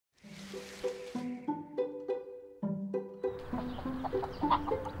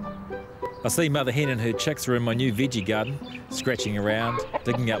I see Mother Hen and her chicks are in my new veggie garden, scratching around,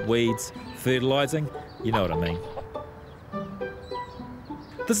 digging up weeds, fertilising, you know what I mean.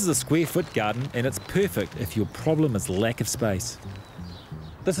 This is a square foot garden and it's perfect if your problem is lack of space.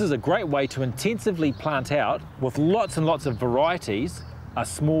 This is a great way to intensively plant out, with lots and lots of varieties, a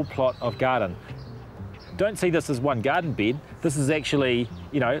small plot of garden. Don't see this as one garden bed. This is actually,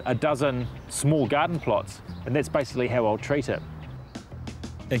 a dozen small garden plots, and that's basically how I'll treat it.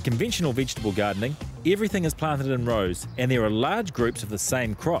 In conventional vegetable gardening, everything is planted in rows and there are large groups of the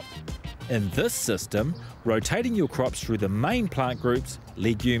same crop. In this system, rotating your crops through the main plant groups,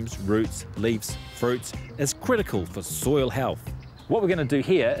 legumes, roots, leaves, fruits, is critical for soil health. What we're going to do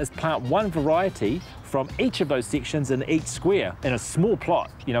here is plant one variety from each of those sections in each square in a small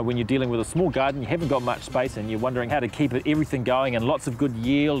plot. When you're dealing with a small garden, you haven't got much space and you're wondering how to keep everything going and lots of good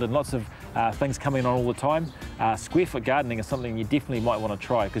yield and lots of things coming on all the time. Square foot gardening is something you definitely might want to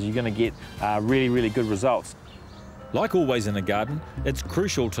try because you're going to get really, really good results. Like always in a garden, it's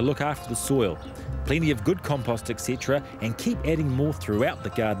crucial to look after the soil, plenty of good compost, etc., and keep adding more throughout the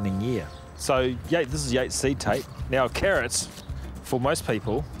gardening year. So this is Yates seed tape. Now carrots, for most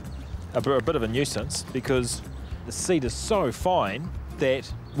people, are a bit of a nuisance because the seed is so fine that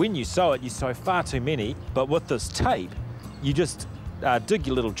when you sow it, you sow far too many. But with this tape, you just dig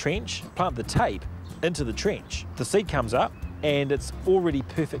your little trench, plant the tape into the trench. The seed comes up and it's already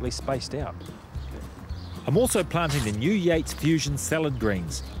perfectly spaced out. I'm also planting the new Yates Fusion salad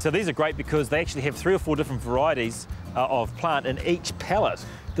greens. So these are great because they actually have 3 or 4 different varieties of plant in each pallet.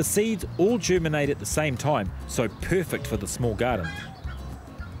 The seeds all germinate at the same time, so perfect for the small garden.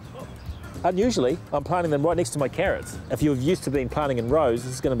 Unusually, I'm planting them right next to my carrots. If you're used to being planting in rows,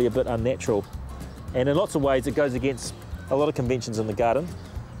 this is going to be a bit unnatural. And in lots of ways, it goes against a lot of conventions in the garden.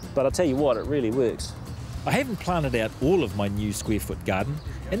 But I'll tell you what, it really works. I haven't planted out all of my new square foot garden,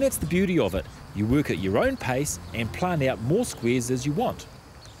 and that's the beauty of it. You work at your own pace and plant out more squares as you want.